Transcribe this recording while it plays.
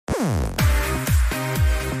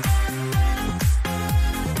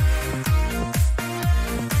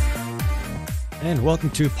and welcome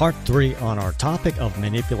to part 3 on our topic of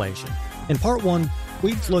manipulation. In part 1,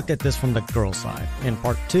 we looked at this from the girl side. In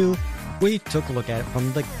part 2, we took a look at it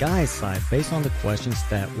from the guy's side based on the questions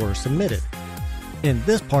that were submitted. In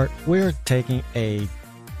this part, we're taking a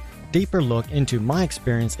deeper look into my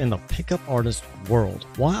experience in the pickup artist world,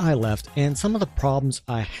 why I left, and some of the problems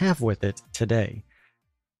I have with it today.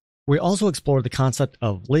 We also explore the concept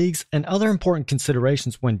of leagues and other important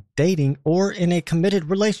considerations when dating or in a committed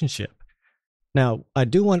relationship. Now, I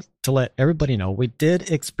do want to let everybody know we did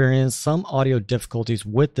experience some audio difficulties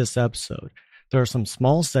with this episode. There are some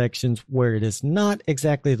small sections where it is not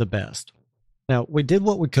exactly the best. Now, we did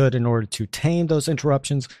what we could in order to tame those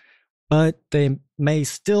interruptions, but they may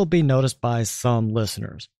still be noticed by some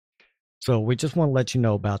listeners. So we just want to let you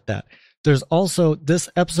know about that. There's also, this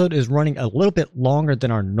episode is running a little bit longer than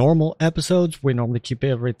our normal episodes. We normally keep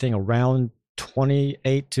everything around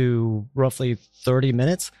 28 to roughly 30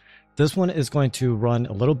 minutes. This one is going to run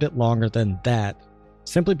a little bit longer than that,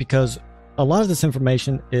 simply because a lot of this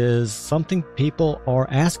information is something people are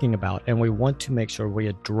asking about, and we want to make sure we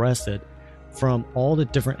address it from all the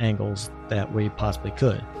different angles that we possibly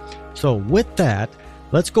could. So with that,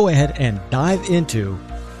 let's go ahead and dive into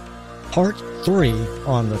part 3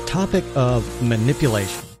 on the topic of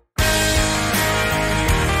manipulation.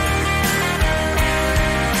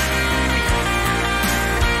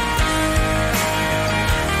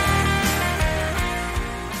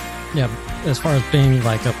 Yeah, as far as being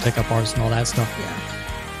like a pickup artist and all that stuff,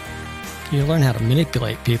 you learn how to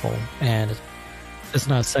manipulate people, and it's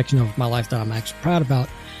not a section of my life that I'm actually proud about,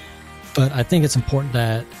 but I think it's important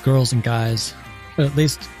that girls and guys, or at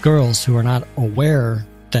least girls who are not aware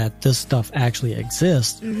that this stuff actually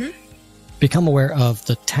exists, become aware of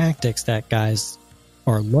the tactics that guys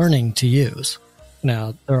are learning to use.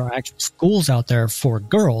 Now, there are actual schools out there for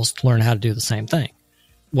girls to learn how to do the same thing.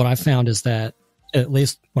 What I found is that, at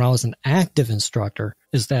least when I was an active instructor,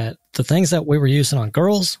 is that the things that we were using on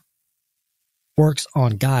girls works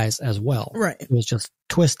on guys as well. Right. It was just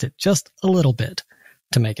twisted just a little bit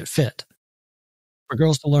to make it fit. For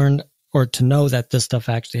girls to learn or to know that this stuff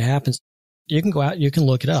actually happens, you can go out, you can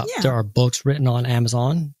look it up. Yeah. There are books written on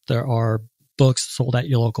Amazon. There are books sold at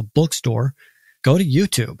your local bookstore. Go to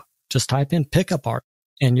YouTube. Just type in pickup art,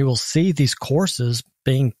 and you will see these courses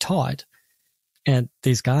being taught. And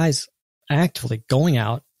these guys actively going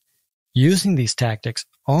out, using these tactics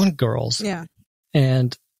on girls,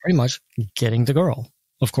 and pretty much getting the girl.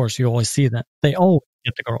 Of course, you always see that they always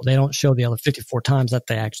get the girl. They don't show the other 54 times that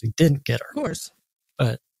they actually didn't get her. Of course.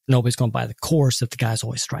 But nobody's going to buy the course if the guy's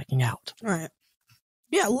always striking out. Right.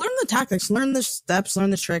 Yeah, learn the tactics, learn the steps,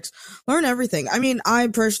 learn the tricks, learn everything. I mean, I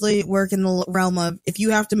personally work in the realm of, if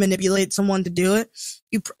you have to manipulate someone to do it,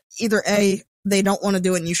 you either A, they don't want to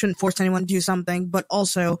do it and you shouldn't force anyone to do something, but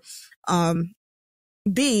also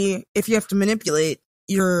B, if you have to manipulate,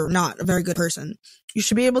 you're not a very good person. You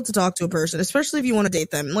should be able to talk to a person, especially if you want to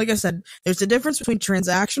date them. Like I said, there's a difference between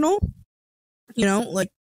transactional,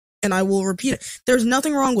 and I will repeat it. There's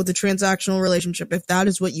nothing wrong with a transactional relationship if that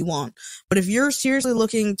is what you want. But if you're seriously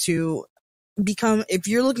looking to if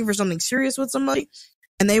you're looking for something serious with somebody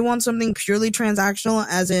and they want something purely transactional,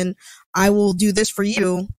 as in, I will do this for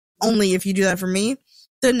you only if you do that for me,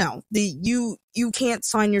 then no, you can't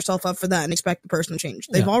sign yourself up for that and expect the person to change.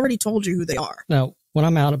 They've already told you who they are. Now, when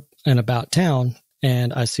I'm out and about town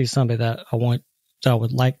and I see somebody that I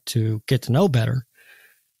would like to get to know better,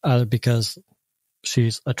 either because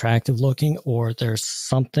she's attractive looking or there's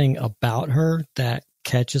something about her that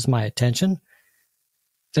catches my attention,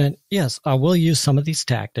 then yes, I will use some of these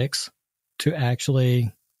tactics to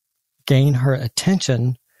actually gain her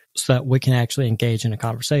attention so that we can actually engage in a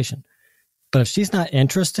conversation. But if she's not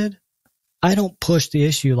interested, I don't push the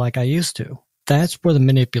issue like I used to. That's where the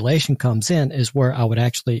manipulation comes in, is where I would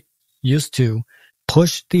actually used to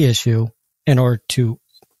push the issue in order to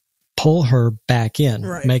pull her back in,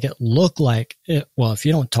 make it look like, if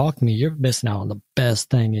you don't talk to me, you're missing out on the best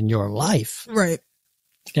thing in your life. Right.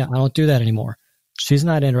 Yeah, I don't do that anymore. She's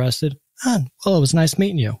not interested. Well, it was nice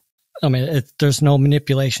meeting you. I mean, there's no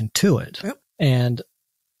manipulation to it. Yep. And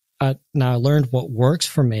now I learned what works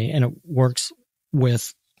for me, and it works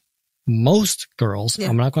with most girls.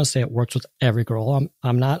 I'm not going to say it works with every girl.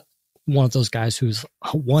 I'm not one of those guys who's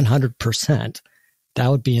 100%. That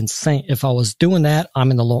would be insane. If I was doing that,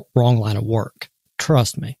 I'm in the wrong line of work.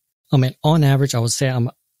 Trust me. I mean, on average, I would say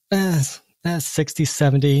I'm 60,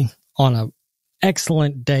 70. On an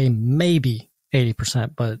excellent day, maybe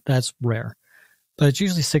 80%, but that's rare. But it's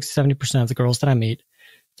usually 60, 70% of the girls that I meet,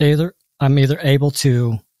 I'm either able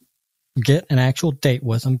to get an actual date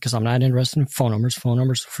with them, because I'm not interested in phone numbers. Phone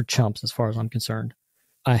numbers are for chumps as far as I'm concerned.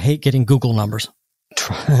 I hate getting Google numbers.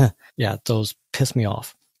 Yeah, those piss me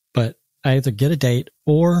off. But I either get a date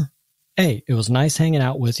or, hey, it was nice hanging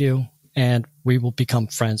out with you and we will become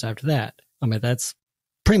friends after that. I mean, that's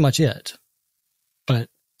pretty much it. But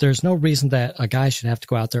there's no reason that a guy should have to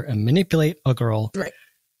go out there and manipulate a girl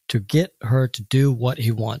to get her to do what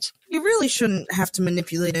he wants. You really shouldn't have to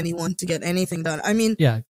manipulate anyone to get anything done. I mean,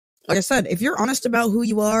 yeah, like I said, if you're honest about who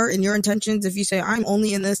you are and your intentions, if you say, I'm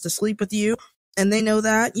only in this to sleep with you, and they know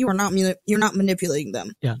that, you're not manipulating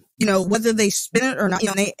them. Yeah. You know, whether they spin it or not, you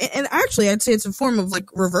know, and actually I'd say it's a form of like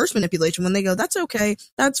reverse manipulation when they go, that's okay,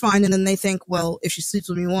 that's fine. And then they think, well, if she sleeps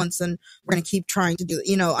with me once, then we're going to keep trying to do it.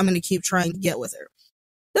 You know, I'm going to keep trying to get with her.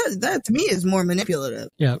 That to me is more manipulative.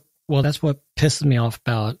 Yeah. Well, that's what pisses me off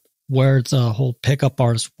about where the whole pickup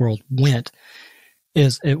artist world went,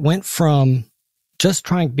 is it went from just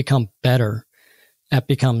trying to become better at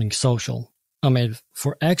becoming social. I mean,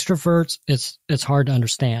 for extroverts, it's hard to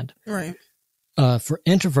understand. Right. For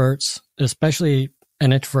introverts, especially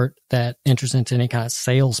an introvert that enters into any kind of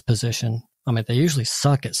sales position, I mean, they usually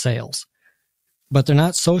suck at sales, but they're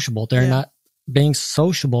not sociable. They're not being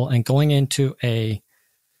sociable and going into a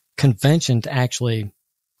convention to actually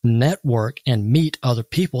network and meet other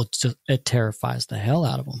people. It terrifies the hell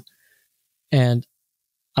out of them. And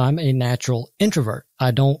I'm a natural introvert.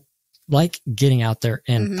 I don't like getting out there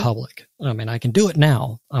in public. I mean, I can do it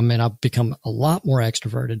now. I mean, I've become a lot more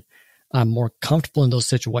extroverted. I'm more comfortable in those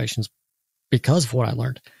situations because of what I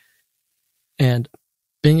learned. And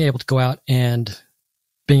being able to go out and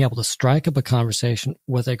being able to strike up a conversation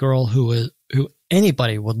with a girl who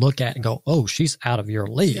anybody would look at and go, oh, she's out of your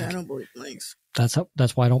league. Yeah, I don't believe in leagues. That's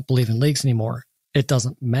why I don't believe in leagues anymore. It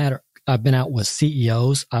doesn't matter. I've been out with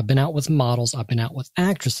CEOs. I've been out with models. I've been out with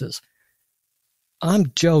actresses.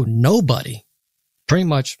 I'm Joe Nobody, pretty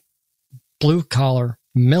much blue collar,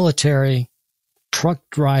 military, truck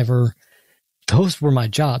driver. Those were my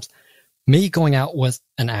jobs. Me going out with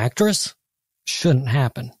an actress shouldn't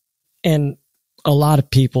happen. In a lot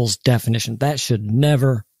of people's definition, that should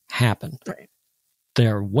never happen. Right.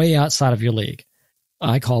 They're way outside of your league.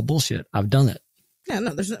 I call bullshit. I've done it. Yeah,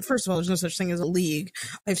 no, first of all, there's no such thing as a league.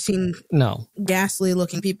 I've seen no ghastly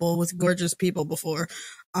looking people with gorgeous people before.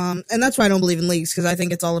 And that's why I don't believe in leagues, because I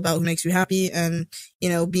think it's all about who makes you happy and, you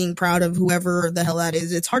know, being proud of whoever the hell that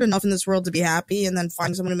is. It's hard enough in this world to be happy and then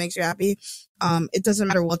find someone who makes you happy. It doesn't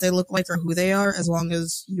matter what they look like or who they are, as long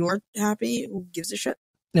as you're happy. Who gives a shit?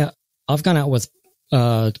 Now, I've gone out with,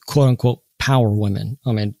 quote unquote, power women.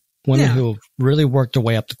 I mean, women who have really worked their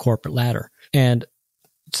way up the corporate ladder, and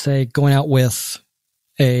say going out with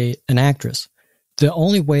an actress. The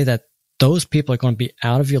only way that those people are going to be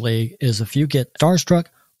out of your league is if you get starstruck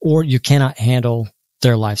or you cannot handle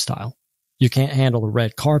their lifestyle. You can't handle the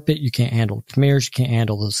red carpet. You can't handle the premieres. You can't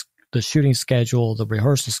handle the shooting schedule, the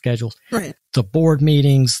rehearsal schedules, the board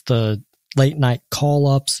meetings, the late night call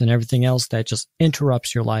ups and everything else that just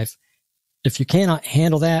interrupts your life. If you cannot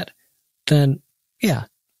handle that, then yeah,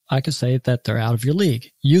 I could say that they're out of your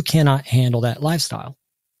league. You cannot handle that lifestyle.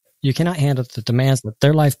 You cannot handle the demands that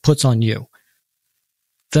their life puts on you.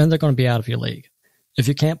 Then they're going to be out of your league. If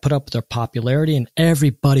you can't put up with their popularity and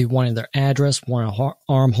everybody wanting their address, wanting an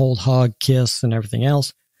arm hold, hug, kiss, and everything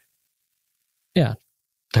else, yeah,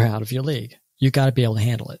 they're out of your league. You got to be able to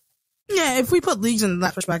handle it. Yeah, if we put leagues in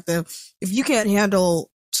that perspective, if you can't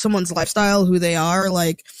handle someone's lifestyle, who they are,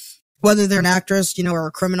 like whether they're an actress, you know, or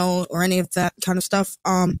a criminal or any of that kind of stuff,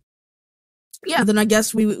 yeah, then I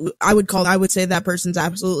guess I would say that person's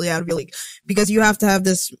absolutely out of your league, because you have to have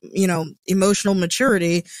this, you know, emotional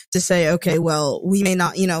maturity to say, okay, well, we may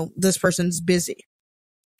not, you know, this person's busy.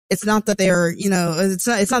 It's not that they're, you know, it's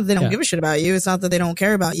not that they don't give a shit about you. It's not that they don't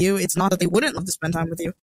care about you. It's not that they wouldn't love to spend time with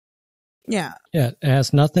you. Yeah. Yeah. It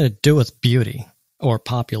has nothing to do with beauty or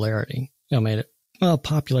popularity. I mean,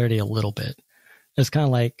 popularity a little bit. It's kind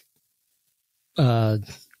of like, I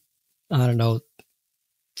don't know,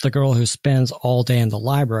 the girl who spends all day in the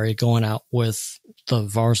library going out with the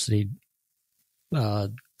varsity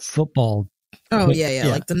football. Oh, yeah,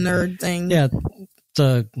 like the nerd thing. Yeah,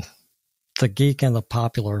 the geek and the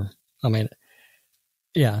popular. I mean,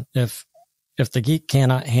 yeah, if the geek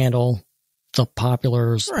cannot handle the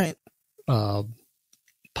popular's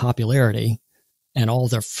popularity and all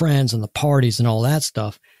their friends and the parties and all that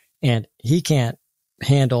stuff, and he can't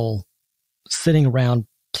handle sitting around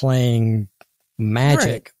playing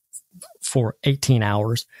Magic for 18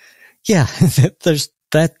 hours. Yeah,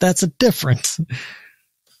 that's a difference.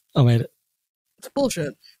 I mean, it's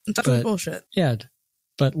bullshit. It's absolute bullshit. Yeah,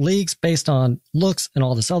 but leagues based on looks and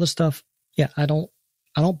all this other stuff, yeah, I don't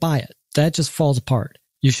buy it. That just falls apart.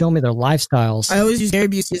 You show me their lifestyles. I always use Gary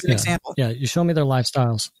Busey as an example. Yeah, you show me their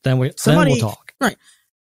lifestyles, then we'll talk. Right.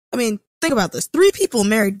 I mean, think about this. 3 people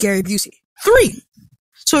married Gary Busey. 3.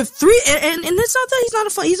 So if 3, and it's not that he's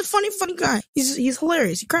not he's a funny guy. He's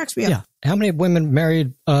hilarious. He cracks me up. Yeah. How many women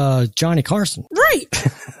married Johnny Carson? Right.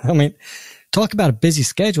 I mean, talk about a busy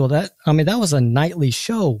schedule. That was a nightly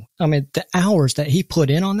show. I mean, the hours that he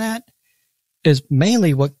put in on that is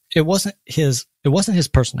mainly it wasn't his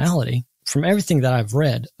personality. From everything that I've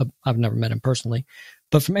read, I've never met him personally,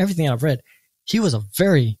 but from everything I've read, he was a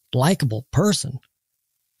very likable person,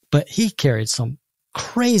 but he carried some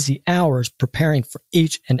crazy hours preparing for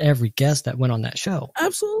each and every guest that went on that show.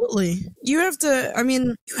 Absolutely. You have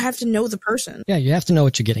to know the person. Yeah, you have to know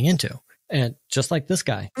what you're getting into. And just like this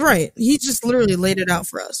guy. Right. He just literally laid it out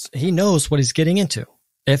for us. He knows what he's getting into.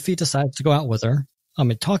 If he decides to go out with her,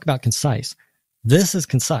 talk about concise. This is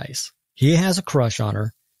concise. He has a crush on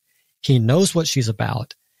her. He knows what she's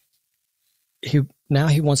about. Now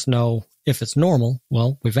he wants to know if it's normal.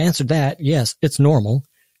 Well, we've answered that. Yes, it's normal.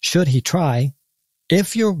 Should he try?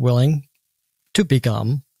 If you're willing to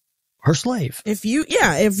become her slave. If you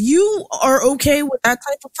are okay with that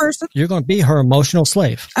type of person, you're going to be her emotional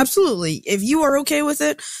slave. Absolutely. If you are okay with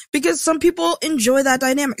it, because some people enjoy that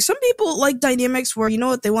dynamic. Some people like dynamics where,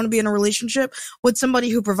 they want to be in a relationship with somebody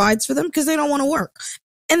who provides for them because they don't want to work.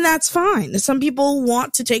 And that's fine. Some people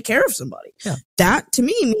want to take care of somebody. Yeah. That to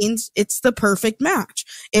me means it's the perfect match.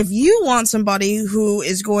 If you want somebody who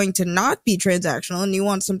is going to not be transactional and you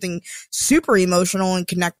want something super emotional and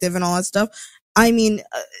connective and all that stuff,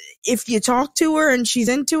 if you talk to her and she's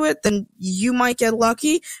into it, then you might get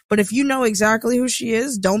lucky. But if you know exactly who she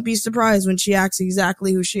is, don't be surprised when she acts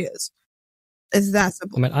exactly who she is. It's that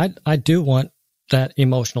simple. I do want that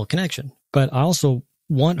emotional connection, but I also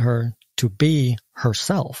want her to be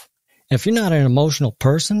herself. If you're not an emotional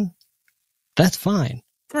person, that's fine.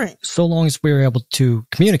 Right. So long as we're able to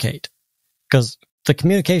communicate, because the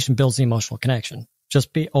communication builds the emotional connection.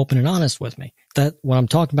 Just be open and honest with me. That when I'm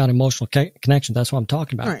talking about emotional connection, that's what I'm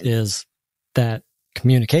talking about, right, is that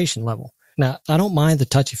communication level. Now, I don't mind the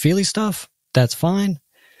touchy-feely stuff. That's fine.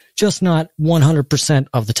 Just not 100%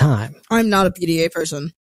 of the time. I'm not a PDA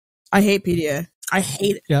person. I hate PDA. I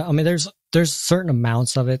hate it. Yeah, there's certain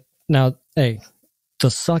amounts of it. Now, hey, the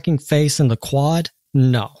sucking face in the quad,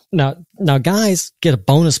 no. Now guys get a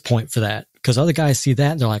bonus point for that because other guys see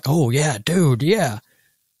that and they're like, oh yeah, dude, yeah.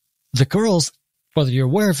 The girls, whether you're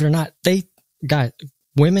aware of it or not,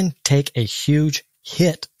 women take a huge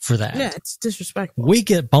hit for that. Yeah, it's disrespectful. We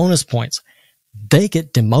get bonus points. They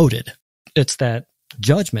get demoted. It's that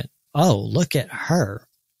judgment. Oh, look at her.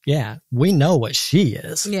 Yeah, we know what she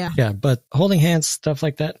is. Yeah. Yeah, but holding hands, stuff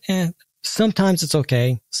like that, sometimes it's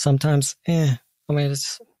okay. Sometimes,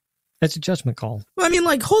 it's a judgment call. Well,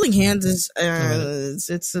 holding hands is, I've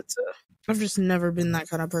just never been that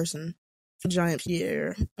kind of person. A giant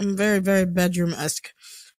PDA. I'm very, very bedroom-esque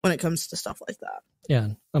when it comes to stuff like that.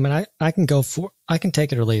 Yeah. I can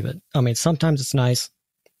take it or leave it. Sometimes it's nice,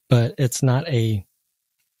 but it's not a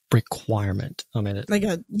requirement. It's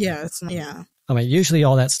not, yeah. Usually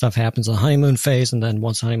all that stuff happens on the honeymoon phase, and then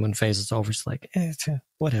once the honeymoon phase is over, it's like,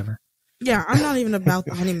 whatever. Yeah, I'm not even about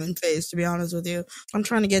the honeymoon phase, to be honest with you. I'm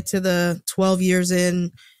trying to get to the 12 years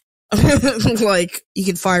in, you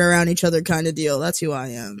can fight around each other kind of deal. That's who I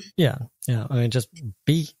am. Yeah. Just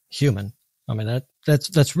be human.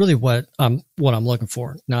 That's really what I'm looking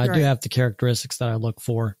for. Now, I do have the characteristics that I look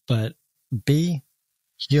for, but be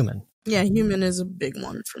human. Yeah, human is a big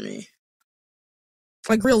one for me.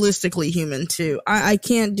 Realistically human too. I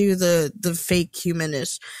can't do the fake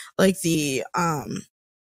humanness, the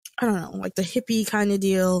I don't know, the hippie kind of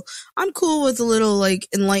deal. I'm cool with a little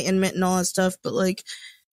enlightenment and all that stuff, but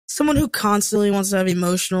someone who constantly wants to have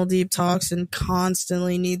emotional deep talks and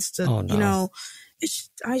constantly needs to,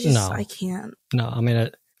 I can't.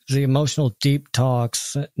 No, the emotional deep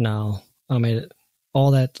talks, no.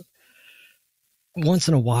 All that once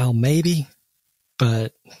in a while, maybe,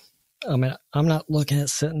 but I'm not looking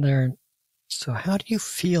at sitting there. So how do you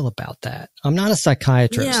feel about that? I'm not a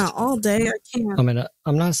psychiatrist. Yeah, all day I can't.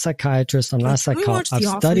 I'm not a psychiatrist. I'm not a psychologist. I've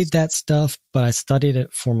studied that stuff, but I studied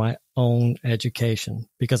it for my own education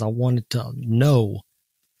because I wanted to know.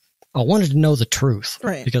 I wanted to know the truth.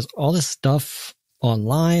 Right. Because all this stuff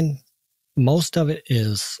online, most of it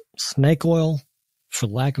is snake oil, for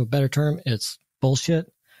lack of a better term. It's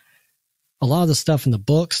bullshit. A lot of the stuff in the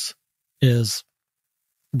books is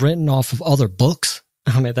written off of other books.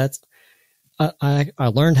 I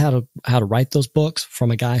learned how to write those books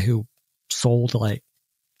from a guy who sold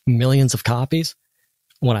millions of copies.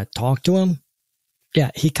 When I talked to him,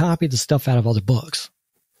 yeah, he copied the stuff out of other books.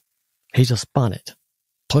 He just spun it.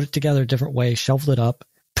 put it together a different way, shuffled it up,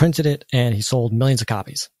 printed it, and he sold millions of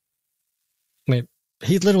copies. I mean,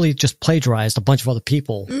 he literally just plagiarized a bunch of other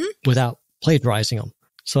people without plagiarizing them.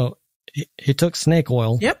 So he took snake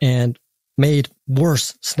oil and made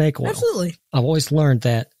worse snake oil. Absolutely. I've always learned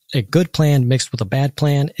that a good plan mixed with a bad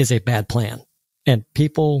plan is a bad plan. And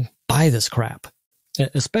people buy this crap,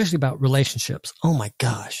 especially about relationships. Oh my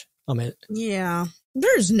gosh. I mean, yeah,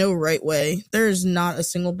 there's no right way. There's not a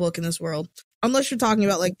single book in this world. Unless you're talking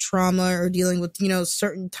about like trauma or dealing with, you know,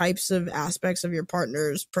 certain types of aspects of your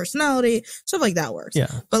partner's personality, stuff like that works.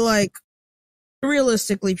 Yeah. But like,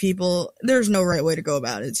 realistically, people, there's no right way to go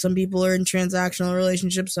about it. Some people are in transactional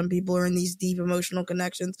relationships. Some people are in these deep emotional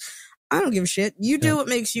connections. I don't give a shit. You do what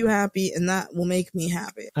makes you happy, and that will make me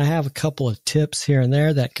happy. I have a couple of tips here and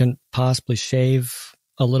there that can possibly shave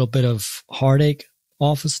a little bit of heartache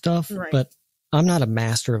off of stuff, but I'm not a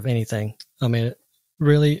master of anything. I mean,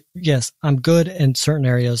 really, yes, I'm good in certain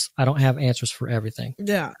areas. I don't have answers for everything.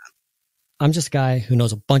 Yeah. I'm just a guy who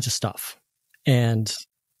knows a bunch of stuff. And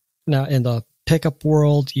now in the pickup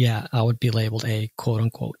world, yeah, I would be labeled a quote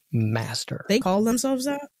unquote master. They call themselves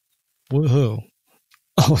that? Woohoo.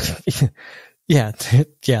 Oh, yeah.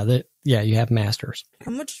 You have masters.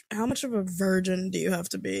 How much of a virgin do you have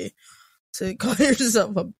to be to call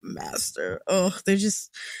yourself a master? Oh,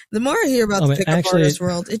 the more I hear about the pickup artist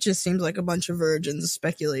world, it just seems like a bunch of virgins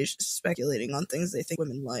speculating on things they think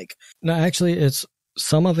women like. No, actually,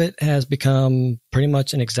 some of it has become pretty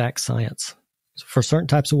much an exact science for certain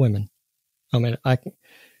types of women. I mean, I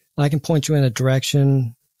can point you in a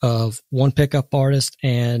direction of one pickup artist,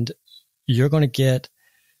 and you're going to get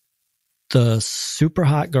the super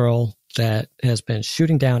hot girl that has been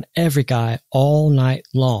shooting down every guy all night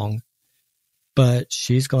long, but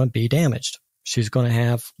she's going to be damaged. She's going to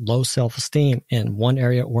have low self-esteem in one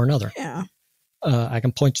area or another. Yeah. I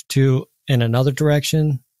can point you to in another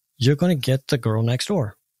direction. You're going to get the girl next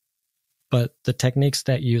door, but the techniques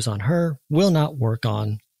that you use on her will not work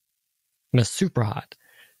on Miss Super Hot.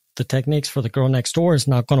 The techniques for the girl next door is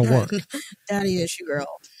not going to work. Daddy issue girl.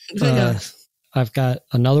 I've got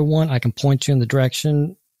another one. I can point you in the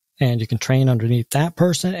direction, and you can train underneath that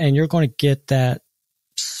person, and you're going to get that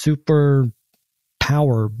super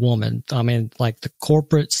power woman. I mean, like the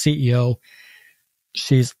corporate CEO.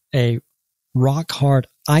 She's a rock hard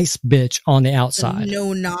ice bitch on the outside.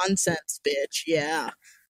 No nonsense bitch. Yeah.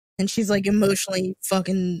 And she's like emotionally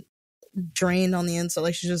fucking drained on the inside.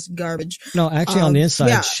 Like she's just garbage. No, actually on the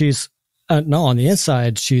inside, she's on the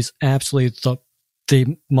inside, she's absolutely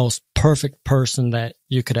the most perfect person that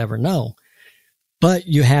you could ever know. But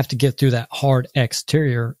you have to get through that hard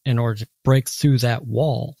exterior in order to break through that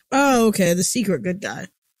wall. Oh, okay. The secret good guy.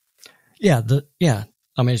 Yeah.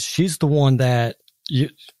 I mean, she's the one that you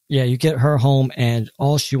get her home and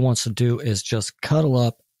all she wants to do is just cuddle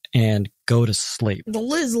up and go to sleep. The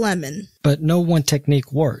Liz Lemon. But no one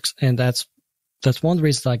technique works. And that's one of the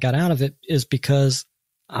reasons I got out of it, is because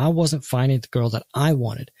I wasn't finding the girl that I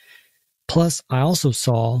wanted. Plus, I also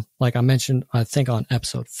saw, like I mentioned, I think on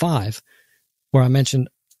episode 5, where I mentioned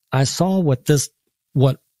I saw what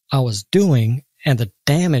I was doing and the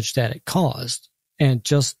damage that it caused, and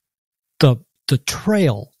just the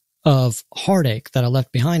trail of heartache that I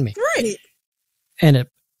left behind me. Right. And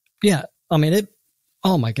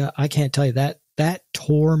oh my God, I can't tell you that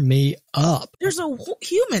tore me up. There's a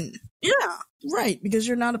human. Yeah, right. Because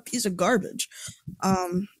you're not a piece of garbage.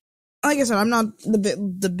 Like I said, I'm not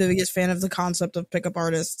the biggest fan of the concept of pickup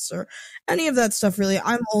artists or any of that stuff, really.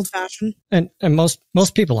 I'm old fashioned. And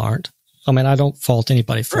most people aren't. I mean, I don't fault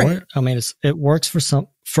anybody for it. I mean, it works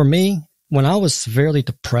for me, when I was severely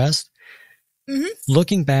depressed,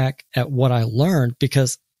 looking back at what I learned,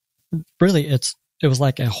 because really it was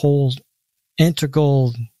like a whole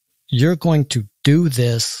integral, you're going to do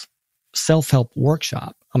this self-help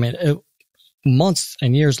workshop. I mean, months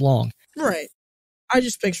and years long. Right. I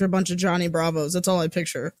just picture a bunch of Johnny Bravos. That's all I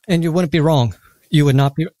picture. And you wouldn't be wrong. You would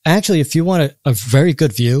not be. Actually, if you want a very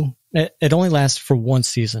good view, it only lasts for one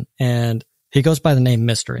season. And he goes by the name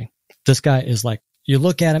Mystery. This guy is like, you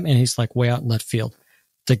look at him and he's like way out in left field.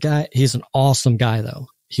 The guy, he's an awesome guy though.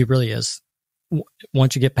 He really is.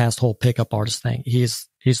 Once you get past the whole pickup artist thing, he's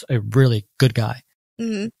a really good guy.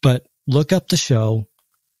 Mm-hmm. But look up the show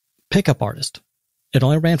Pickup Artist. It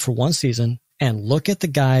only ran for one season, and look at the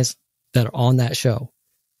guys that are on that show,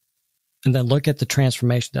 and then look at the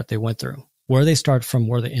transformation that they went through, where they started from,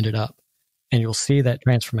 where they ended up, and you'll see that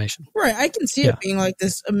transformation. Right. I can see it being like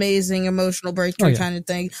this amazing emotional breakthrough kind of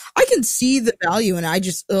thing. I can see the value, and I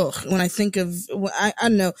just, when I think of, I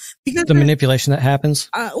don't know, because the manipulation that happens.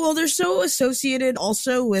 Well, they're so associated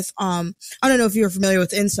also with, I don't know if you're familiar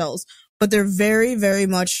with incels, but they're very, very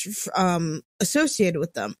much associated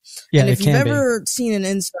with them. Yeah, and if it you've can ever seen an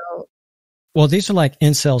incel, well, these are like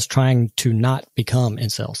incels trying to not become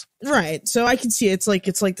incels. right? So I can see it's like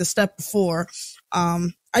the step before.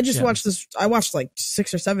 I just watched this. I watched like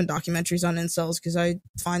 6 or 7 documentaries on incels because I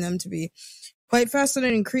find them to be quite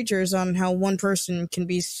fascinating creatures on how one person can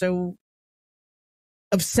be so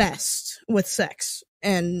obsessed with sex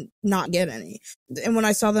and not get any. And when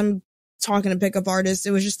I saw them talking to pickup artists,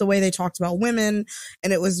 it was just the way they talked about women,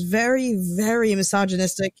 and it was very, very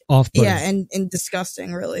misogynistic. Off-putting. Yeah, and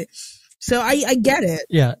disgusting, really. So I get it.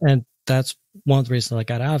 Yeah, and that's one of the reasons I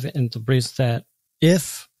got out of it, and the reason that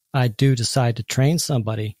if I do decide to train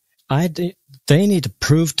somebody, they need to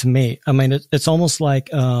prove to me. I mean, it's almost like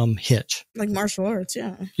Hitch. Like martial arts,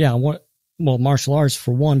 yeah. Yeah, well, martial arts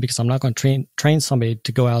for one, because I'm not going to train somebody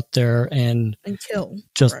to go out there and kill,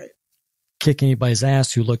 just right. kick anybody's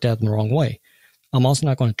ass who looked at them the wrong way. I'm also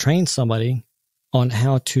not going to train somebody on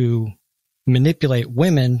how to manipulate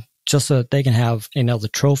women just so that they can have another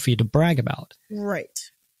trophy to brag about. Right.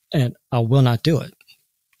 And I will not do it.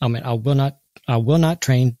 I mean, I will not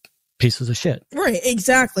train pieces of shit. Right,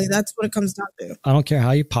 exactly. That's what it comes down to. I don't care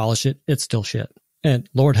how you polish it, it's still shit. And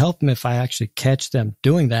Lord help them if I actually catch them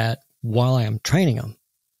doing that while I am training them.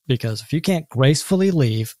 Because if you can't gracefully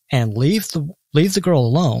leave and leave the girl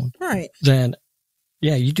alone, right, then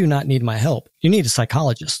yeah, you do not need my help. You need a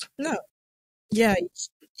psychologist. No. Yeah,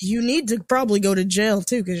 you need to probably go to jail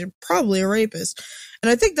too, because you're probably a rapist. And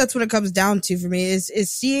I think that's what it comes down to for me is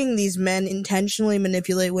seeing these men intentionally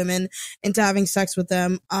manipulate women into having sex with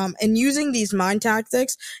them, and using these mind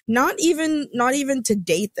tactics, not even to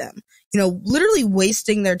date them, literally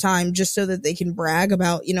wasting their time just so that they can brag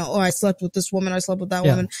about, oh, I slept with this woman, I slept with that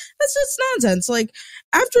woman. That's just nonsense. Like,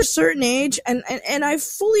 after a certain age, and I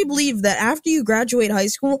fully believe that after you graduate high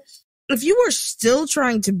school, if you are still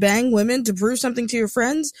trying to bang women to prove something to your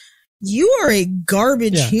friends, you are a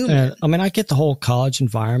garbage human. I mean, I get the whole college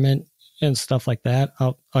environment and stuff like that.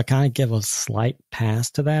 I'll kind of give a slight pass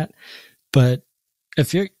to that. But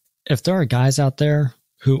if there are guys out there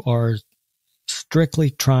who are strictly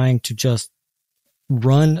trying to just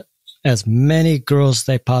run as many girls as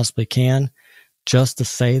they possibly can just to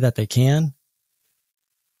say that they can,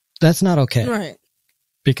 that's not okay. Right.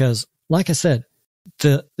 Because, like I said,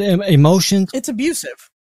 the emotions, it's abusive.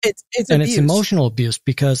 It's and abuse. It's emotional abuse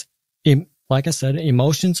because, like I said,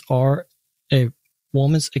 emotions are a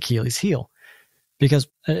woman's Achilles heel because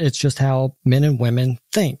it's just how men and women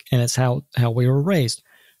think, and it's how we were raised.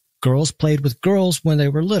 Girls played with girls when they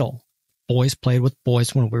were little. Boys played with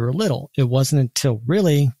boys when we were little. It wasn't until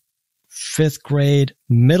really 5th grade,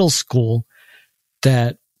 middle school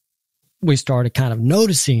that we started kind of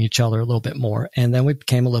noticing each other a little bit more, and then we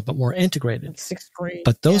became a little bit more integrated. 6th grade.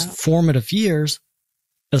 But those formative years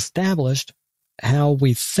established how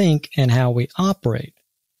we think and how we operate.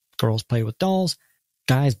 Girls played with dolls.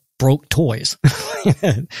 Guys broke toys.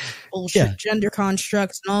 Bullshit gender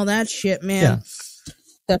constructs and all that shit, man. Yeah.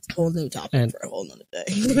 That's a whole new topic for a whole nother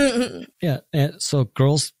day. Yeah. And so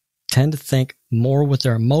girls tend to think more with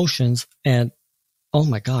their emotions, and oh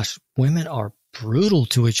my gosh, women are brutal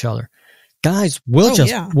to each other. Guys we'll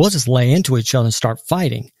just lay into each other and start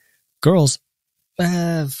fighting. Girls,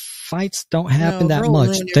 fights don't happen that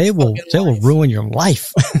much. They will ruin your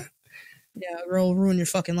life. Yeah, they'll ruin your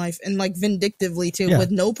fucking life, and like vindictively too, with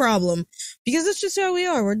no problem, because that's just how we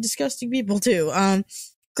are. We're disgusting people too.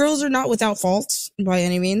 Girls are not without faults by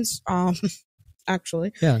any means.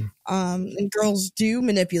 Actually, and girls do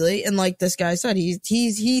manipulate, and like this guy said, he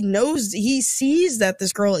sees that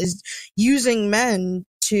this girl is using men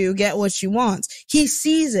to get what she wants. He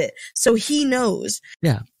sees it, so he knows.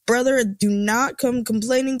 Yeah. Brother, do not come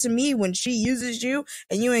complaining to me when she uses you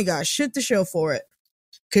and you ain't got shit to show for it.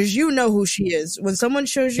 Because you know who she is. When someone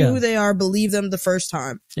shows you who they are, believe them the first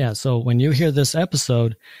time. Yeah, so when you hear this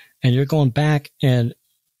episode and you're going back and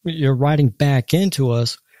you're writing back into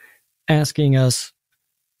us, asking us,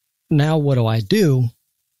 now what do I do?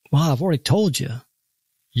 Well, I've already told you.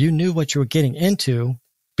 You knew what you were getting into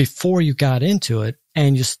before you got into it,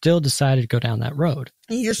 and you still decided to go down that road.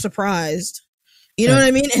 You're surprised. You know what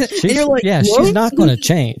I mean? And you're like, she's not going to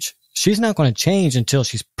change. She's not going to change until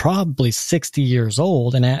she's probably 60 years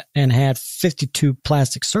old and had 52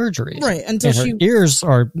 plastic surgeries. Right. Until her ears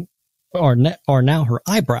are now her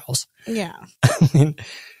eyebrows. Yeah. I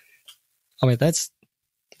mean, that's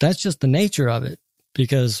just the nature of it,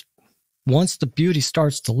 because once the beauty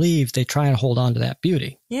starts to leave, they try and hold on to that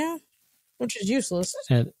beauty. Yeah. Which is useless.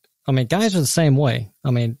 And I mean, guys are the same way.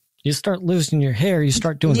 I mean, you start losing your hair, you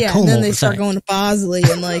start doing the comb over and then they start thing. going to Bosley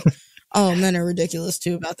and like, oh, men are ridiculous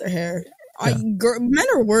too about their hair. Men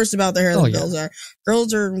are worse about their hair than girls are.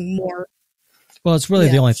 Girls are more. Well, it's really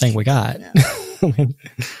the only thing we got. Yeah.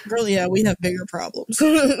 Girl, we have bigger problems.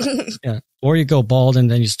 Yeah. Or you go bald and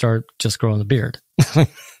then you start just growing the beard.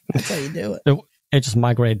 That's how you do it. It just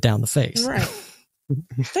migrated down the face. Right.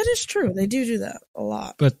 That is true. They do that a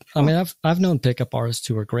lot. But I mean, I've known pickup artists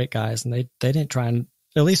who are great guys, and they didn't try and,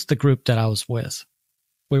 at least the group that I was with,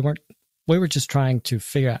 we were just trying to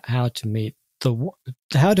figure out how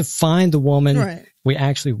to find the woman we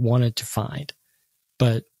actually wanted to find.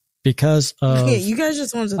 But because of you guys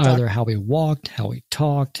just wanted to either how we walked, how we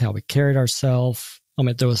talked, how we carried ourselves. I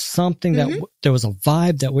mean, there was something that there was a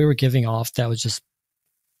vibe that we were giving off that was just,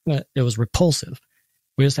 it was repulsive.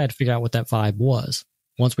 We just had to figure out what that vibe was.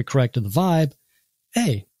 Once we corrected the vibe,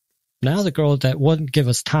 hey, now the girl that wouldn't give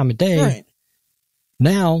us time of day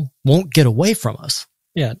now won't get away from us.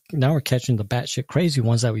 Yeah, now we're catching the batshit crazy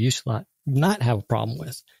ones that we used to not have a problem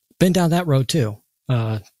with. Been down that road too.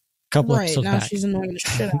 Couple episodes now back. She's annoying the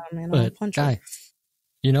shit out of me. And I'll punch her. Her.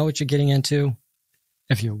 You know what you're getting into.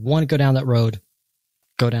 If you want to go down that road,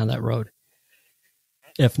 go down that road.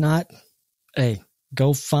 If not, hey,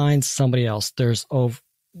 go find somebody else. There's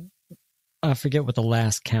I forget what the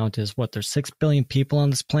last count is. There's 6 billion people on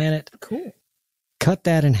this planet. Cool. Cut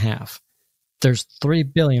that in half. There's 3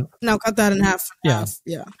 billion. No, cut that in half. Yeah.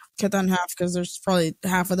 Cut that in half because there's probably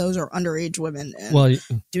half of those are underage women.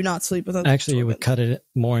 And do not sleep with other Actually, you women. would cut it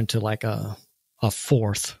more into like a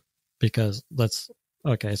fourth because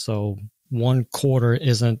so 1/4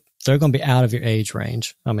 isn't, they're going to be out of your age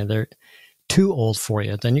range. I mean, they're too old for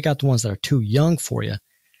you. Then you got the ones that are too young for you.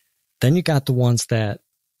 Then you got the ones that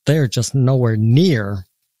they're just nowhere near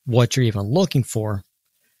what you're even looking for.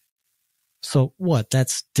 So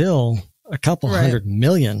that's still a couple 100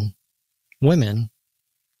 million women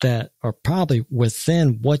that are probably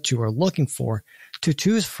within what you are looking for to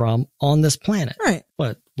choose from on this planet. Right.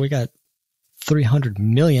 But we got 300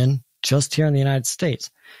 million just here in the United States.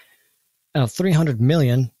 Now, 300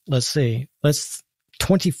 million, let's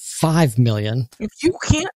 25 million. If you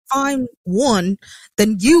can't find one,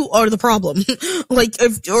 then you are the problem.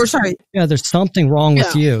 Yeah, there's something wrong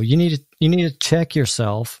with you. You need to check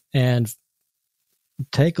yourself and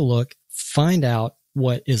take a look, find out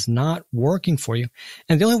what is not working for you.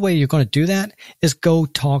 And the only way you're going to do that is go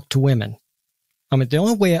talk to women. I mean, the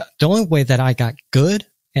only way that I got good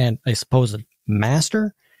and I suppose a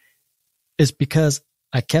master is because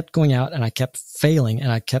I kept going out and I kept failing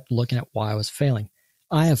and I kept looking at why I was failing.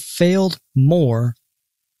 I have failed more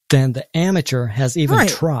than the amateur has even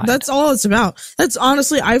tried. That's all it's about. That's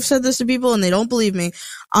honestly, I've said this to people and they don't believe me.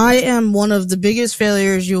 I am one of the biggest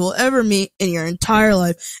failures you will ever meet in your entire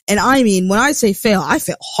life. And I mean, when I say fail, I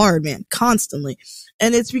fail hard, man, constantly.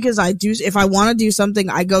 And it's because if I want to do something,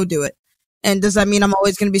 I go do it. And does that mean I'm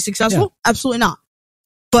always going to be successful? Yeah. Absolutely not.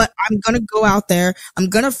 But I'm going to go out there. I'm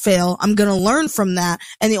going to fail. I'm going to learn from that.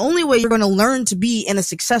 And the only way you're going to learn to be in a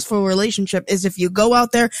successful relationship is if you go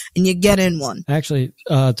out there and you get in one. Actually,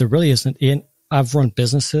 there really isn't. I've run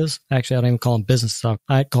businesses. Actually, I don't even call them businesses.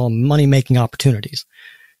 I call them money-making opportunities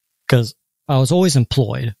because I was always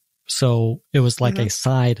employed. So it was like a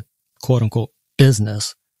side, quote unquote,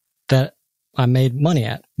 business that I made money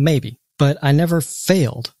at, maybe. But I never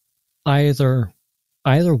failed. I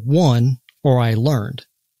either won or I learned.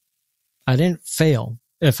 I didn't fail.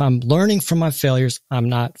 If I'm learning from my failures, I'm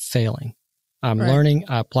not failing. I'm learning.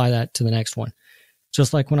 I apply that to the next one.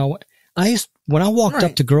 Just like when I walked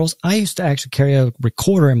up to girls, I used to actually carry a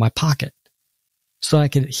recorder in my pocket so I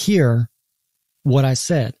could hear what I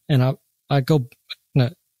said. And I go,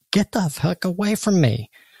 no, get the fuck away from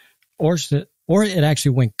me. Or it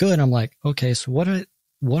actually went good. I'm like, okay, so what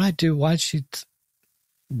I do? Why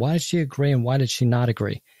did she agree and why did she not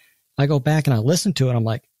agree? I go back and I listen to it. I'm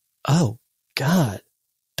like, oh God,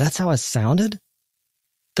 that's how it sounded?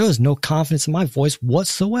 There was no confidence in my voice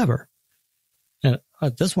whatsoever. And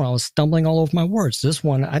this one, I was stumbling all over my words. This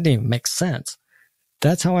one, I didn't even make sense.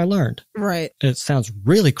 That's how I learned. Right. It sounds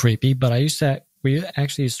really creepy, but we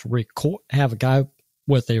actually used to have a guy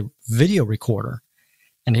with a video recorder,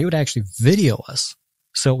 and he would actually video us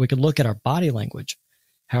so we could look at our body language.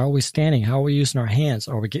 How are we standing? How are we using our hands?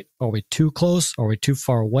 Are we too close? Are we too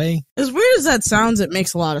far away? As weird as that sounds, it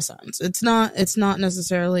makes a lot of sense. It's not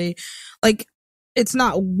necessarily like, it's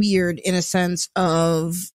not weird in a sense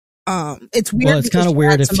of, it's weird. Well, it's kind of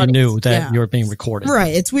weird if you knew that you're being recorded.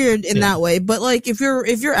 Right. It's weird in that way. But like, if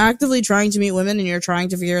you're actively trying to meet women and you're trying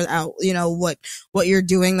to figure out, what you're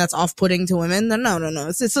doing that's off-putting to women, then no.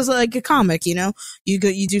 It's just like a comic, you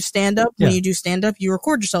do stand up. When you do stand up, you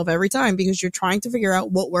record yourself every time because you're trying to figure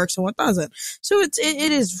out what works and what doesn't. So it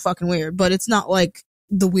is fucking weird, but it's not like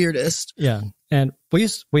the weirdest. Yeah. And we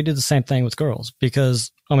did the same thing with girls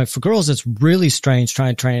because, I mean, for girls, it's really strange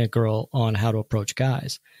trying to train a girl on how to approach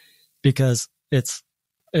guys because it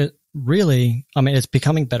really, I mean, it's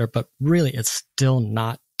becoming better, but really it's still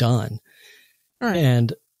not done. Right.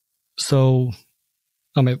 And so,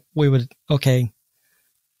 I mean, we would, okay,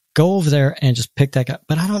 go over there and just pick that guy,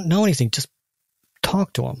 but I don't know anything. Just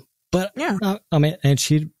talk to him. But Yeah. I mean, and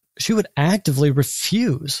she would actively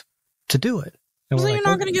refuse to do it. And So we're you're like,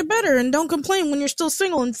 not "Okay." going to get better, and don't complain when you're still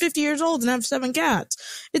single and 50 years old and have 7 cats.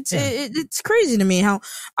 It's crazy to me how,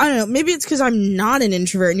 I don't know, maybe it's because I'm not an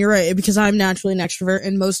introvert, and you're right, because I'm naturally an extrovert,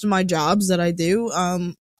 and most of my jobs that I do,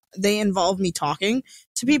 they involve me talking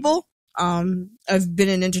to people. I've been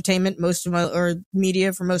in entertainment or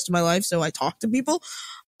media for most of my life, so I talk to people.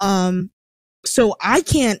 So I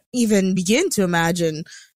can't even begin to imagine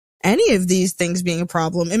any of these things being a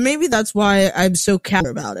problem. And maybe that's why I'm so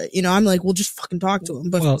cavalier about it. You know, I'm like, well, just fucking talk to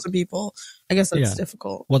them. But for some people, I guess that's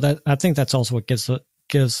difficult. Well, I think that's also what gives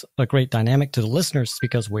a great dynamic to the listeners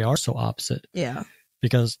because we are so opposite. Yeah.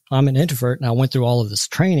 Because I'm an introvert and I went through all of this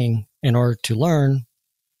training in order to learn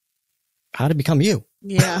how to become you.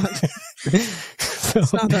 Yeah.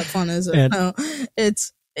 It's not that fun, is it? No,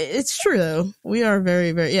 it's true though. We are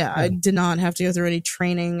very, very, I did not have to go through any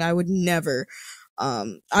training. I would never.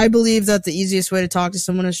 I believe that the easiest way to talk to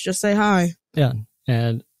someone is just say hi. Yeah.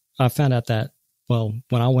 And I found out that, well,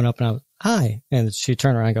 when I went up and I was, hi, and she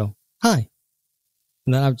turned around and go, hi.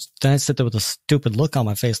 And then I sit there with a stupid look on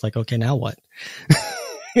my face like, okay, now what?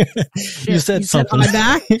 You said something. Said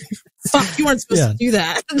hi back? Fuck, you weren't supposed to do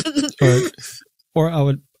that.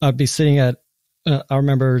 or I'd be sitting at, I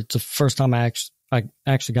remember the first time I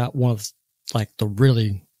actually got one of like the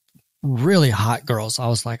really, really hot girls. I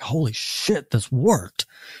was like, holy shit, this worked.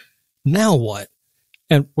 Now what?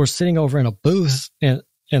 And we're sitting over in a booth in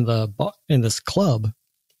this club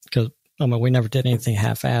because, I mean, we never did anything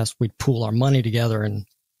half-assed. We'd pool our money together and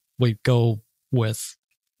we'd go with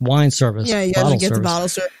wine service. Yeah, you guys would get the bottle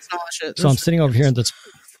service and all that shit. So I'm sitting over here in this,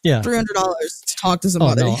 $300 to talk to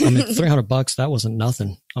somebody. Oh, no, I mean, $300, that wasn't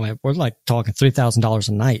nothing. I mean, we're like talking $3,000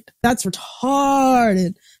 a night. That's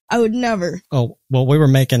retarded. I would never. Oh, well, we were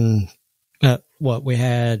making, we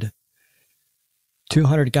had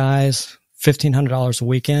 200 guys, $1,500 a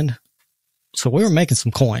weekend. So we were making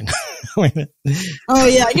some coin. Oh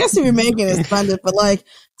yeah, I guess if you're making it, spend it. But like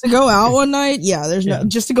to go out one night, there's no,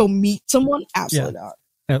 just to go meet someone, absolutely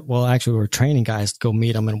not. Well, actually, we were training guys to go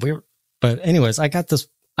meet them, and but anyways, I got some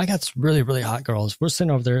really, really hot girls. We're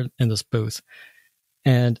sitting over there in this booth,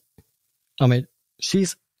 and I mean,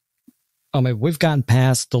 we've gotten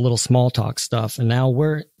past the little small talk stuff, and now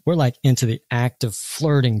we're like into the active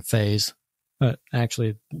flirting phase.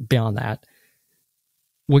 Actually, beyond that,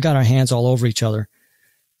 we got our hands all over each other,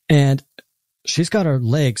 and she's got her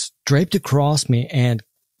legs draped across me and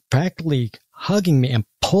practically hugging me and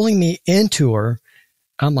pulling me into her.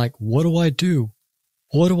 I'm like, what do I do?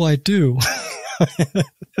 What do I do?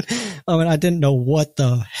 I mean, I didn't know what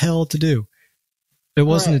the hell to do. It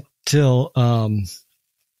wasn't until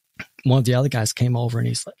one of the other guys came over and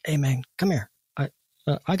he's like, hey man, come here.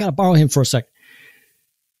 I got to borrow him for a second.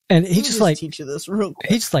 And he just like, teach you this real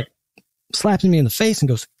quick. he just like slaps me in the face and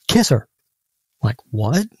goes, kiss her. I'm like,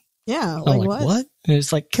 what? Yeah. I'm like, what? And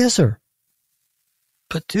it's like, kiss her.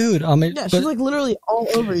 But dude, I mean, she's like literally all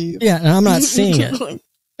over you. Yeah. And I'm not seeing it.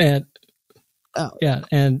 And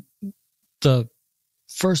and the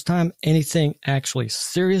first time anything actually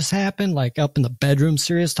serious happened, like up in the bedroom,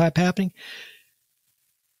 serious type happening,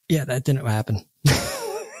 that didn't happen.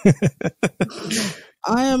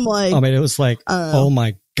 I am like, I mean, it was like, oh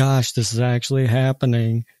my gosh, this is actually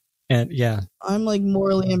happening. And I'm like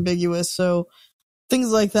morally ambiguous, so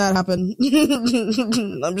things like that happen.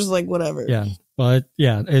 I'm just like, whatever. Yeah. Well,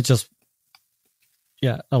 it just,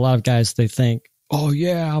 a lot of guys, they think, oh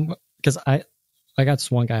yeah, because I got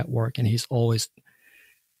this one guy at work and he's always,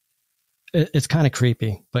 it's kind of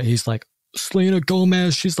creepy, but he's like, Selena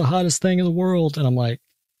Gomez, she's the hottest thing in the world. And I'm like,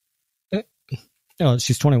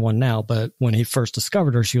 she's 21 now, but when he first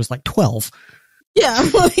discovered her, she was like 12. Yeah.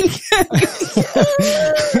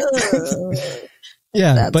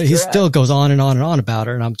 But he still goes on and on and on about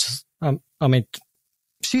her. And I mean,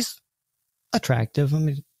 she's attractive. I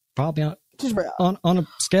mean, probably on a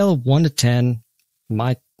scale of 1 to 10,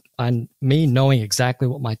 me knowing exactly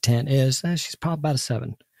what my 10 is, she's probably about a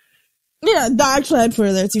 7. Yeah, actually, I'd put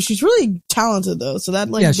her there too. She's really talented though, so that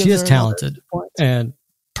like she is talented, and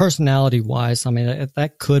personality-wise, I mean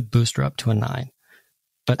that could boost her up to a 9.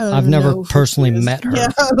 But I've never personally met her.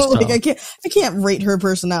 Yeah, like I can't rate her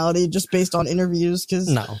personality just based on interviews because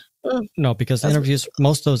No, because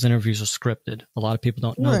most of those interviews are scripted. A lot of people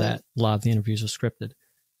don't know that. A lot of the interviews are scripted.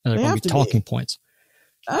 And they're going to be talking points.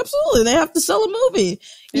 Absolutely. They have to sell a movie.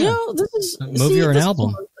 Yeah. You know, this is a movie or an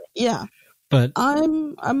album. Yeah. But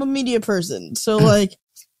I'm a media person. So like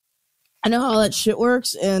I know how that shit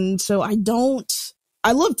works, and so I love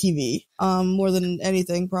TV more than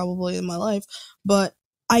anything probably in my life, but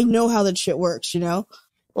I know how that shit works, you know?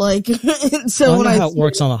 Like so I know how it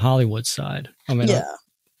works on the Hollywood side. I mean, yeah.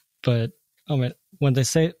 But I mean, when they're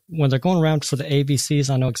going around for the ABCs,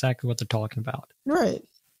 I know exactly what they're talking about. Right.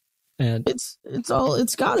 And it's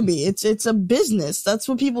gotta be. It's a business. That's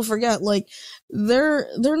what people forget. Like they're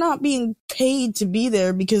not being paid to be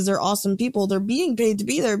there because they're awesome people. They're being paid to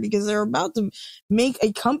be there because they're about to make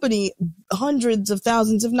a company hundreds of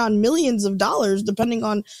thousands, if not millions of dollars, depending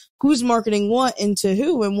on who's marketing what and to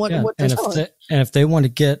who and what they're selling. And if they want to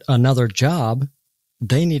get another job,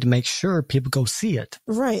 they need to make sure people go see it.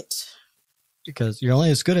 Right. Because you're only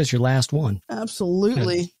as good as your last one.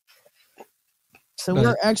 Absolutely. So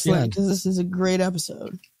we're excellent because this is a great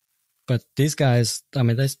episode. But these guys, I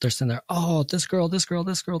mean, they're sitting there, oh, this girl.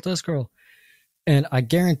 And I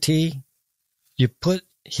guarantee you put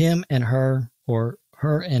him and her or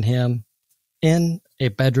her and him in a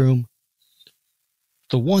bedroom,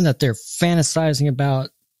 the one that they're fantasizing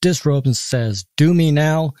about disrobes and says, do me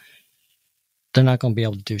now, they're not going to be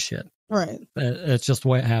able to do shit. Right. It's just the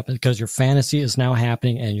way it happens because your fantasy is now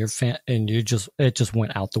happening and it just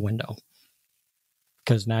went out the window.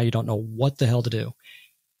 Because now you don't know what the hell to do.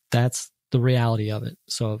 That's the reality of it.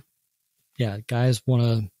 So, yeah, guys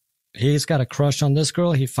he's got a crush on this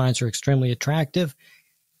girl. He finds her extremely attractive.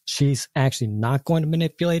 She's actually not going to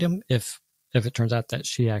manipulate him if it turns out that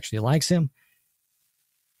she actually likes him.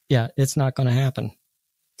 Yeah, it's not going to happen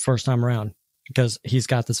first time around because he's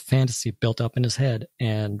got this fantasy built up in his head.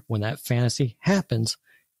 And when that fantasy happens,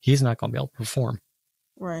 he's not going to be able to perform.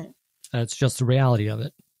 Right. That's just the reality of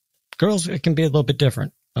it. Girls, it can be a little bit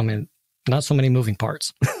different. I mean, not so many moving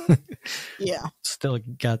parts. Yeah. Still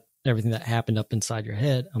got everything that happened up inside your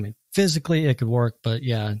head. I mean, physically it could work, but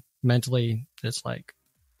yeah, mentally it's like,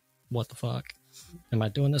 what the fuck? Am I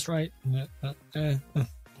doing this right?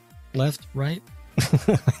 Left, right?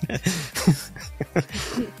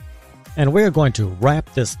 And we're going to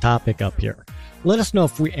wrap this topic up here. Let us know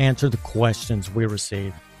if we answered the questions we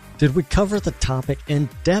received. Did we cover the topic in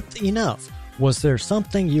depth enough? Was there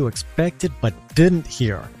something you expected but didn't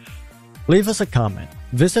hear? Leave us a comment.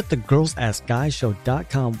 Visit the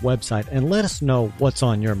girlsaskguyshow.com website and let us know what's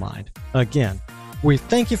on your mind. Again, we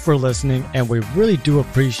thank you for listening and we really do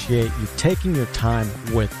appreciate you taking your time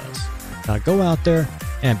with us. Now go out there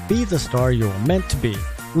and be the star you're meant to be.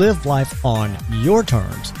 Live life on your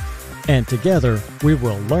terms. And together we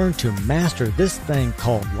will learn to master this thing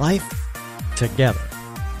called life together.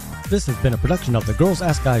 This has been a production of The Girls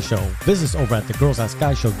Ask Guys Show. Visit us over at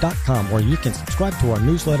thegirlsaskguyshow.com where you can subscribe to our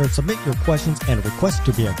newsletter, submit your questions, and request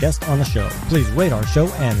to be a guest on the show. Please rate our show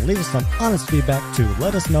and leave us some honest feedback to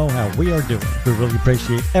let us know how we are doing. We really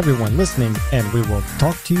appreciate everyone listening, and we will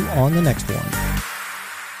talk to you on the next one.